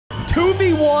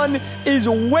2v1 is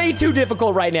way too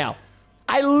difficult right now.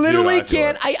 I literally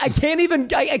can't, I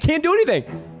can't do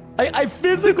anything. I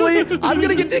physically, I'm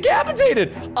gonna get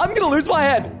decapitated. I'm gonna lose my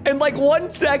head. In like 1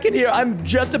 second here, I'm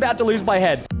just about to lose my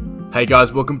head. Hey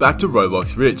guys, welcome back to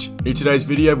Roblox Rich. In today's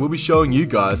video, we'll be showing you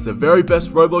guys the very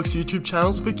best Roblox YouTube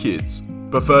channels for kids.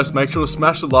 But first, make sure to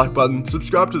smash the like button,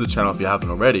 subscribe to the channel if you haven't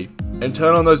already, and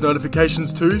turn on those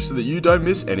notifications too so that you don't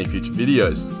miss any future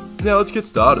videos. Now let's get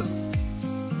started.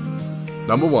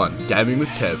 Number 1, Gaming with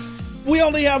Kev. We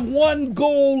only have one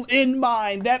goal in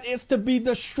mind, that is to be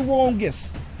the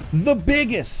strongest, the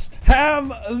biggest, have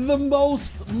the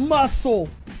most muscle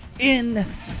in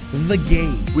the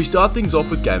game. We start things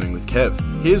off with Gaming with Kev.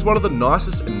 He is one of the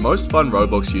nicest and most fun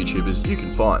Roblox YouTubers you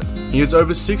can find. He has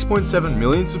over 6.7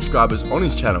 million subscribers on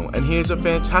his channel, and he is a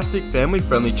fantastic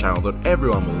family-friendly channel that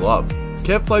everyone will love.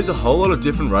 Kev plays a whole lot of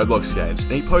different Roblox games,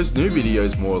 and he posts new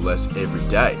videos more or less every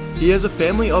day. He has a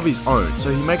family of his own, so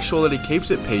he makes sure that he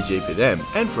keeps it PG for them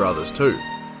and for others too.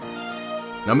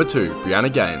 Number 2,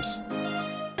 Brianna Games.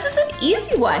 This is an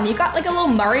easy one. You got like a little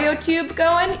Mario tube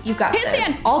going. You got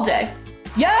this all day.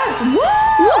 Yes! Woo!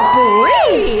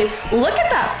 Great! Look at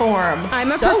that form.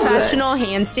 I'm a professional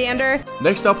handstander.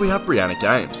 Next up we have Brianna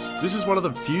Games. This is one of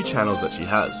the few channels that she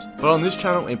has, but on this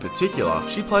channel in particular,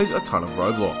 she plays a ton of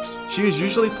Roblox. She is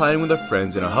usually playing with her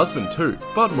friends and her husband too,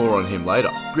 but more on him later.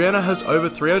 Brianna has over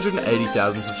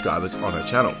 380,000 subscribers on her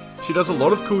channel. She does a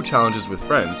lot of cool challenges with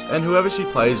friends and whoever she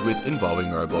plays with involving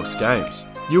Roblox games.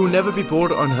 You will never be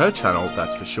bored on her channel,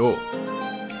 that's for sure.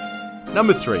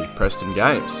 Number 3, Preston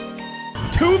Games.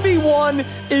 2v1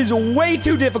 is way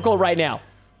too difficult right now.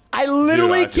 I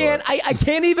literally can't, I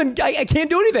can't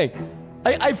do anything.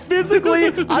 I physically,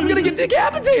 I'm gonna get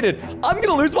decapitated. I'm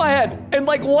gonna lose my head. In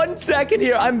like 1 second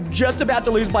here, I'm just about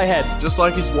to lose my head. Just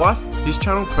like his wife, his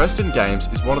channel Preston Games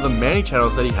is one of the many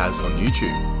channels that he has on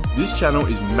YouTube. This channel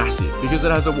is massive because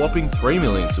it has a whopping 3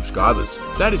 million subscribers.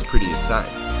 That is pretty insane.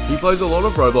 He plays a lot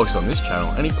of Roblox on this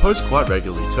channel and he posts quite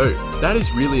regularly too. That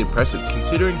is really impressive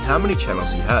considering how many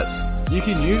channels he has. You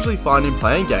can usually find him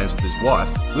playing games with his wife,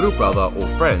 little brother or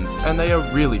friends, and they are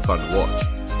really fun to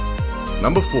watch.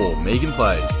 Number 4, Megan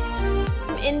Plays.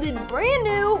 I'm in the brand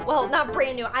new, well, not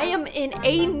brand new, I am in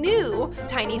a new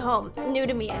tiny home. New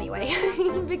to me anyway,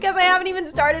 because I haven't even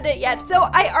started it yet. So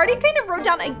I already kind of wrote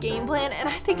down a game plan, and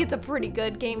I think it's a pretty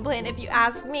good game plan if you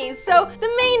ask me. So the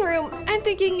main room, I'm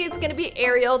thinking it's gonna be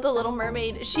Ariel, the Little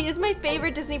Mermaid. She is my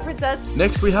favorite Disney princess.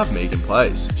 Next we have Megan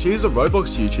Plays. She is a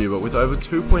Roblox YouTuber with over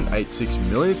 2.86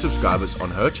 million subscribers on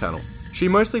her channel. She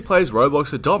mostly plays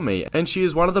Roblox Adopt Me, and she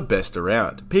is one of the best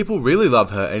around. People really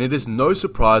love her, and it is no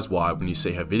surprise why when you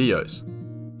see her videos.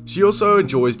 She also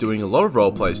enjoys doing a lot of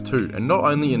roleplays too, and not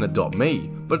only in Adopt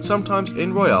Me, but sometimes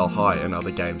in Royale High and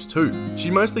other games too. She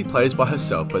mostly plays by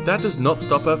herself, but that does not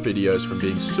stop her videos from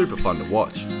being super fun to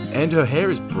watch. And her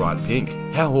hair is bright pink.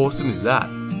 How awesome is that?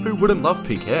 Who wouldn't love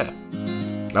pink hair?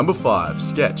 Number 5,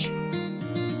 Sketch.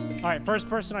 Alright, first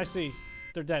person I see.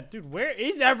 They're dead. Dude, where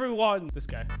is everyone? This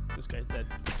guy's dead.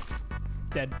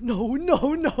 Dead. No.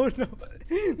 No,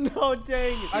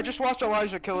 dang it. I just watched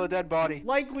Elijah kill a dead body.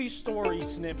 Likely story,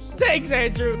 Snips. Thanks,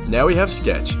 Andrew. Now we have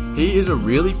Sketch. He is a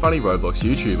really funny Roblox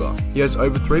YouTuber. He has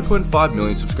over 3.5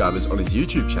 million subscribers on his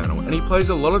YouTube channel, and he plays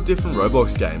a lot of different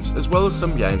Roblox games, as well as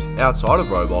some games outside of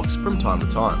Roblox from time to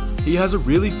time. He has a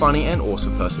really funny and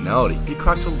awesome personality. He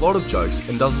cracks a lot of jokes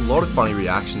and does a lot of funny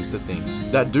reactions to things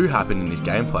that do happen in his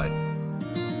gameplay.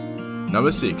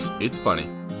 Number 6, It's Funny.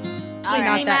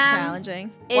 Actually not that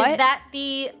challenging. Is that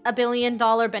the $1 billion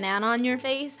banana on your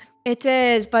face? It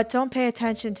is, but don't pay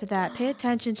attention to that. Pay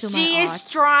attention to my art. She is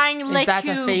drawing Le That's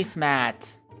Cube. a face mat.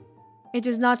 It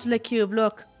is not Le Cube.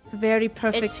 Look, very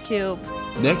perfect cube.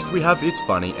 Next we have It's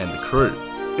Funny and the Crew.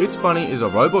 It's Funny is a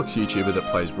Roblox YouTuber that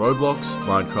plays Roblox,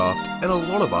 Minecraft, and a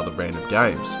lot of other random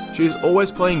games. She is always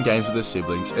playing games with her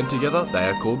siblings, and together they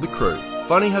are called the Crew.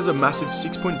 Funny has a massive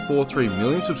 6.43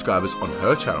 million subscribers on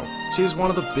her channel. She is one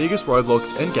of the biggest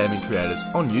Roblox and gaming creators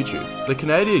on YouTube. The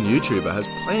Canadian YouTuber has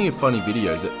plenty of funny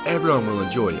videos that everyone will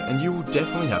enjoy, and you will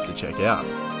definitely have to check out.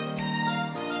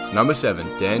 Number 7,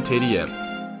 Dan TDM.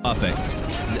 Perfect.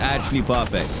 This is actually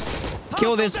perfect.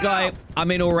 Kill this guy.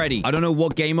 I'm in already. I don't know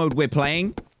what game mode we're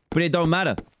playing, but it don't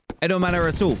matter. It don't matter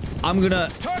at all. I'm gonna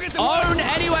own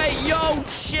anyway. Yo,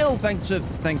 chill. Thanks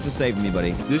for saving me,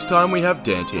 buddy. This time we have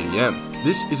Dan TDM.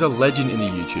 This is a legend in the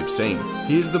YouTube scene.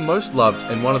 He is the most loved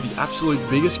and one of the absolute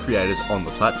biggest creators on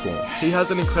the platform. He has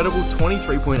an incredible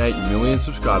 23.8 million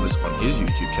subscribers on his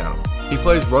YouTube channel. He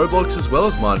plays Roblox as well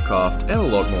as Minecraft and a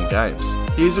lot more games.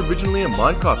 He is originally a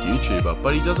Minecraft YouTuber,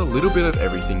 but he does a little bit of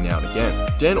everything now and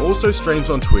again. Dan also streams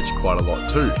on Twitch quite a lot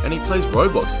too, and he plays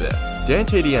Roblox there. Dan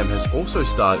TDM has also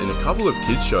starred in a couple of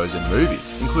kids shows and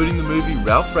movies, including the movie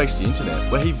Ralph Breaks the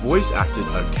Internet, where he voice acted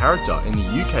a character in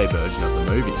the UK version of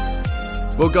the movie.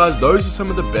 Well guys, those are some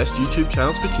of the best YouTube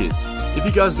channels for kids. If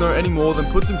you guys know any more,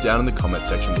 then put them down in the comment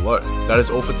section below. That is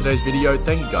all for today's video.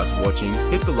 Thank you guys for watching.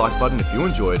 Hit the like button if you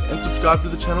enjoyed, and subscribe to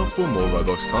the channel for more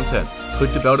Roblox content.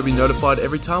 Click the bell to be notified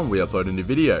every time we upload a new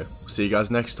video. We'll see you guys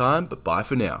next time, but bye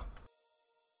for now.